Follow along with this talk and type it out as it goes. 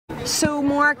So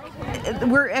Mark,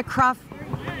 we're at Croft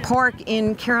Park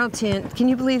in Carrollton. Can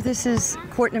you believe this is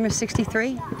court number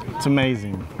 63? It's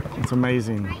amazing. It's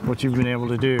amazing what you've been able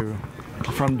to do.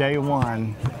 From day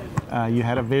one, you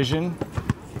had a vision.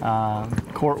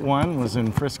 Court 1 was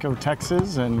in Frisco,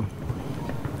 Texas, and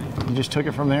you just took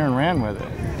it from there and ran with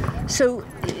it. So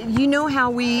you know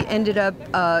how we ended up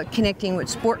connecting with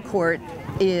Sport Court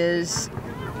is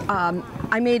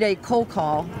I made a cold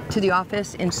call to the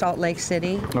office in Salt Lake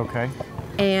City. Okay.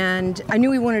 And I knew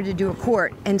we wanted to do a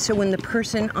court. And so when the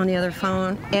person on the other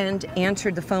phone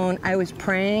answered the phone, I was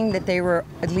praying that they were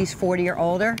at least 40 or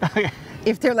older.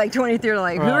 If they're like 20, they're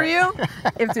like, who are you?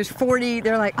 If there's 40,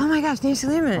 they're like, oh my gosh, Nancy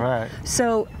Lieberman. Right.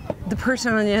 So the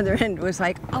person on the other end was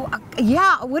like, oh,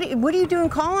 yeah, what are you doing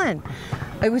calling?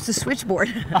 It was the switchboard.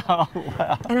 Oh,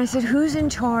 wow. And I said, who's in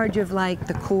charge of like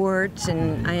the courts?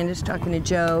 And I ended up talking to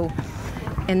Joe.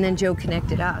 And then Joe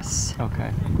connected us.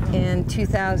 Okay. In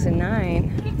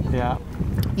 2009, yeah,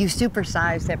 you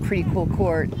supersized that pretty cool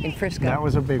court in Frisco. That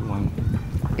was a big one.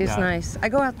 It's nice. I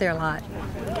go out there a lot.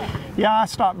 Yeah, I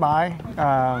stopped by.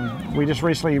 We just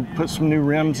recently put some new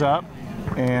rims up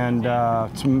and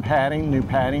some new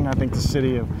padding. I think the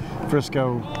city of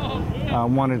Frisco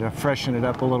wanted to freshen it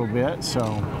up a little bit, so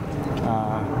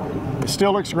it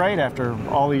still looks great after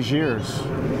all these years.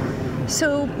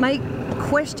 So my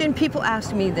question, people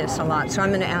ask me this a lot, so I'm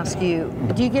going to ask you,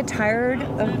 do you get tired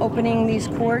of opening these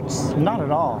courts? Not at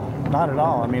all. Not at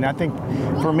all. I mean, I think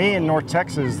for me in North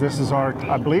Texas, this is our,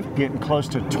 I believe, getting close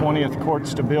to 20th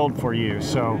courts to build for you.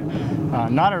 So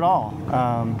not at all.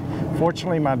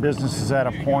 Fortunately, my business is at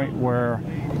a point where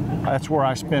that's where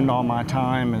I spend all my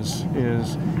time is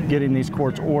getting these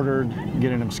courts ordered,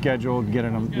 getting them scheduled,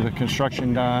 getting them the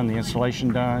construction done, the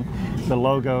installation done, the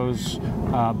logos.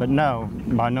 But no,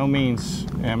 by no means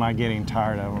am I getting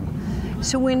tired of them.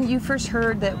 So when you first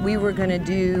heard that we were going to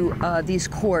do these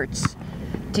courts,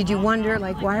 did you wonder,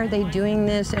 like, why are they doing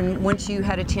this? And once you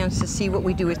had a chance to see what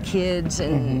we do with kids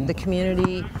and the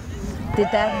community, did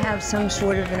that have some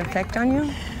sort of an effect on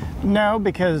you? No,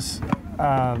 because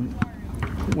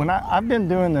I've been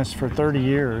doing this for 30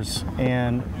 years,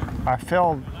 and I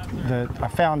found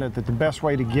that the best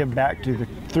way to give back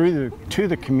to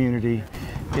the community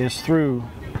is through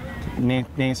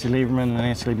Nancy Lieberman and the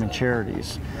Nancy Lieberman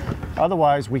Charities.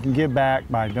 Otherwise, we can give back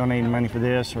by donating money for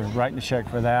this or writing a check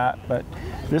for that, but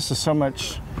this is so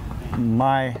much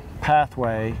my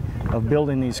pathway of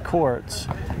building these courts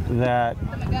that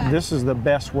this is the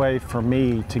best way for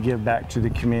me to give back to the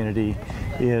community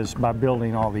is by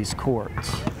building all these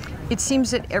courts. It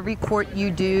seems that every court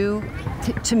you do,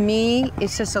 to me,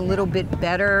 it's just a little bit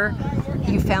better.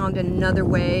 You found another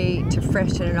way to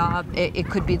freshen it up. It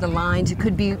could be the lines. It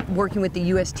could be working with the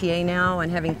USTA now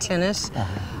and having tennis.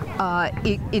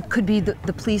 It could be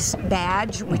the police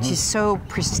badge, which is so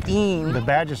pristine. The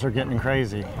badges are getting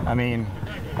crazy. I mean,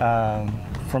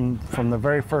 from the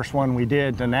very first one we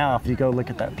did to now, if you go look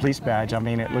at that police badge, I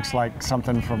mean, it looks like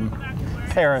something from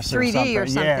Paris 3D or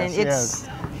something.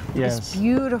 Yes. It's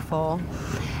beautiful.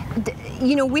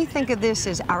 You know, we think of this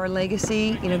as our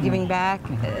legacy, you know, giving back.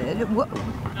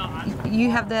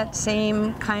 You have that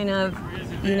same kind of,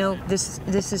 you know, this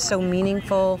is so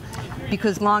meaningful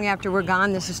because long after we're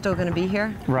gone, this is still going to be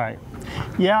here? Right.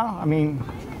 Yeah, I mean,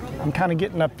 I'm kind of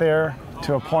getting up there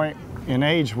to a point in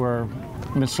age where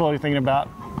I'm slowly thinking about,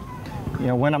 you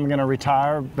know, when I'm going to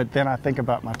retire, but then I think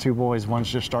about my two boys.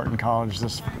 One's just starting college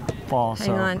this fall.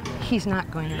 Hang on, he's not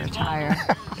going to retire.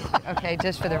 Okay,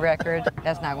 just for the record,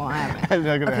 that's not going to happen.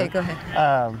 Okay, go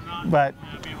ahead. But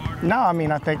no, I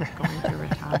mean, I think going to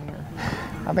retire.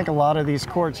 I think a lot of these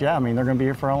courts, yeah, I mean, they're going to be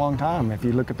here for a long time. If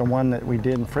you look at the one that we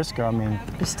did in Frisco, I mean,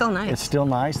 it's still nice. It's still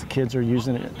nice. The kids are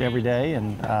using it every day,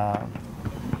 and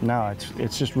no,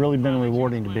 it's just really been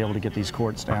rewarding to be able to get these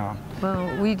courts down.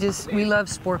 Well, we love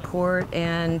Sport Court,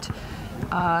 and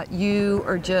you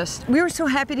are just, we were so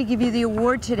happy to give you the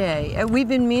award today. We've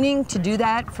been meaning to do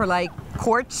that for like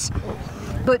courts,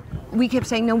 but we kept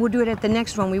saying, no, we'll do it at the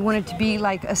next one. We want it to be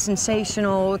like a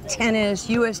sensational tennis,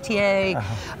 USTA,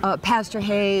 Pastor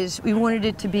Hayes. We wanted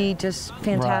it to be just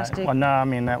fantastic. Right. Well, no, I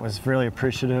mean, that was really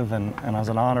appreciative, and it was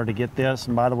an honor to get this.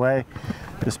 And by the way,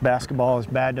 this basketball is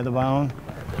bad to the bone.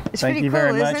 It's Thank pretty you cool,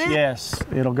 very much. isn't it? Yes,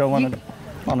 it'll go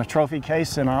on a trophy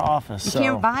case in our office. You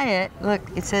can't buy it. Look,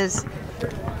 it says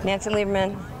Nancy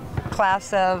Lieberman,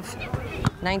 class of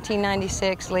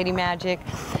 1996, Lady Magic.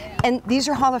 And these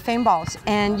are Hall of Fame balls,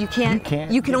 and you can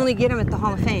only get them at the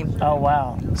Hall of Fame. Oh,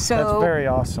 wow. So that's very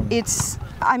awesome.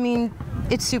 I mean,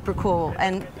 it's super cool.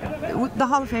 And the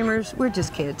Hall of Famers, we're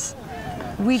just kids.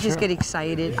 We just get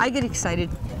excited. I get excited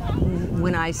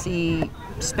when I see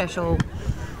special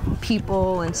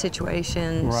people and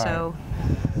situations. Right. So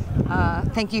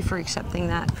thank you for accepting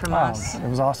that from us. It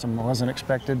was awesome. It wasn't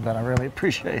expected, but I really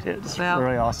appreciate it. It's Well,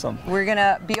 really awesome. We're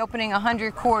gonna be opening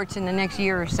 100 courts in the next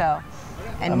year or so.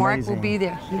 And Mark will Amazing. be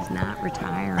there. He's not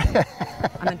retiring.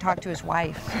 I'm gonna talk to his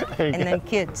wife and then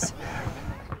kids.